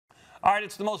All right,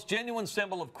 it's the most genuine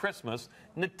symbol of Christmas.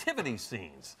 Nativity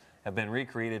scenes have been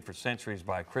recreated for centuries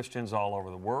by Christians all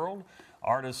over the world.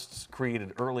 Artists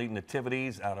created early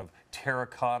nativities out of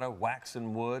terracotta, wax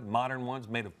and wood, modern ones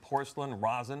made of porcelain,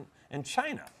 rosin, and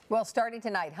china. Well, starting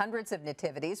tonight, hundreds of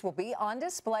nativities will be on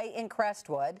display in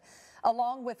Crestwood,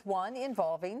 along with one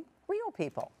involving real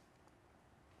people.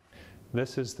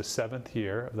 This is the 7th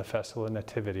year of the Festival of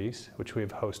Nativities, which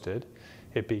we've hosted.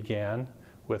 It began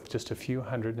with just a few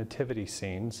hundred nativity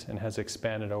scenes and has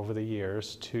expanded over the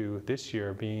years to this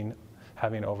year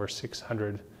having over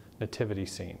 600 nativity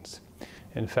scenes.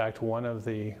 In fact, one of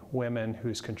the women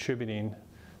who's contributing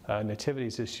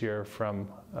nativities this year from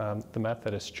the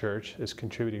Methodist Church is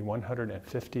contributing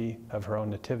 150 of her own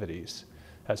nativities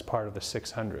as part of the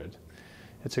 600.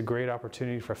 It's a great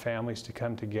opportunity for families to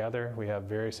come together. We have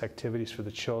various activities for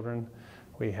the children.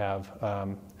 We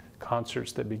have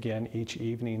concerts that begin each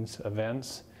evening's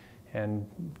events, and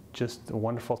just a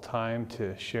wonderful time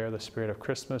to share the spirit of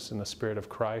Christmas and the spirit of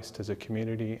Christ as a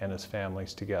community and as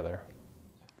families together.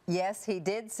 Yes, he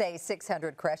did say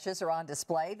 600 creches are on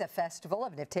display. The Festival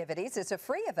of Nativities is a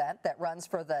free event that runs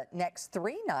for the next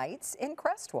 3 nights in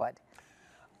Crestwood.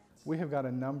 We have got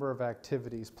a number of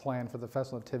activities planned for the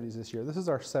Festival of Nativities this year. This is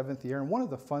our 7th year, and one of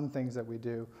the fun things that we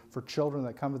do for children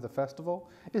that come to the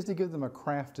festival is to give them a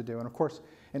craft to do. And of course,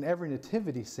 in every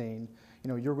nativity scene,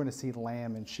 you're going to see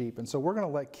lamb and sheep. And so we're going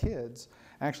to let kids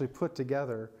actually put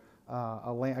together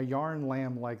a yarn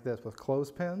lamb like this with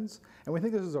clothespins. And we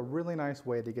think this is a really nice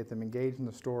way to get them engaged in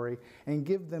the story and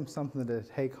give them something to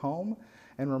take home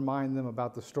and remind them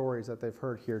about the stories that they've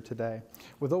heard here today.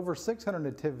 With over 600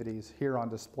 nativities here on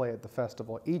display at the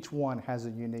festival, each one has a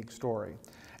unique story.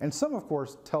 And some, of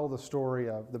course, tell the story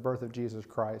of the birth of Jesus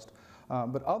Christ,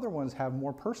 but other ones have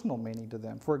more personal meaning to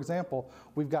them. For example,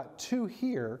 we've got 2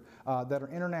 here that are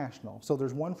international. So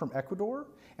there's one from Ecuador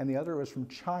and the other is from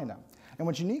China. And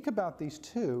what's unique about these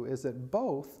 2 is that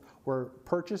both were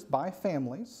purchased by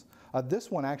families.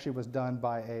 This one actually was done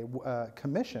by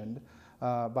commissioned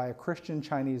by a Christian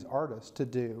Chinese artist to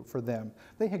do for them.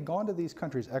 They had gone to these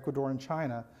countries, Ecuador and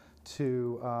China,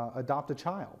 to adopt a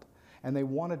child. And they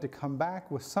wanted to come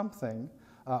back with something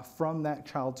from that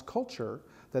child's culture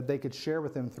that they could share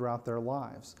with them throughout their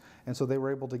lives. And so they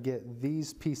were able to get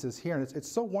these pieces here. And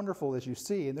it's so wonderful, as you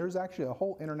see, and there's actually a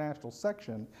whole international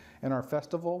section in our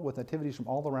festival with nativities from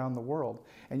all around the world.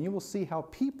 And you will see how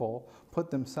people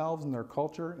put themselves and their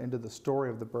culture into the story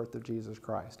of the birth of Jesus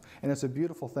Christ. And it's a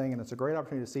beautiful thing, and it's a great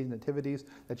opportunity to see nativities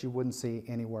that you wouldn't see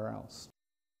anywhere else.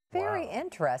 Very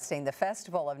interesting. The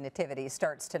Festival of Nativities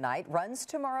starts tonight, runs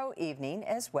tomorrow evening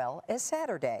as well as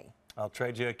Saturday. I'll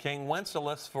trade you a King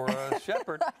Wenceslas for a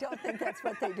shepherd. I don't think that's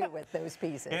what they do with those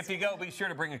pieces. If you go, be sure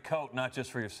to bring a coat, not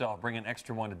just for yourself. Bring an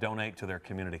extra one to donate to their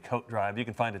community coat drive. You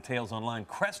can find details online,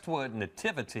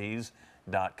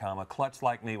 CrestwoodNativities.com. A clutch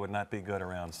like me would not be good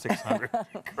around 600.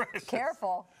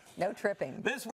 Careful, no tripping.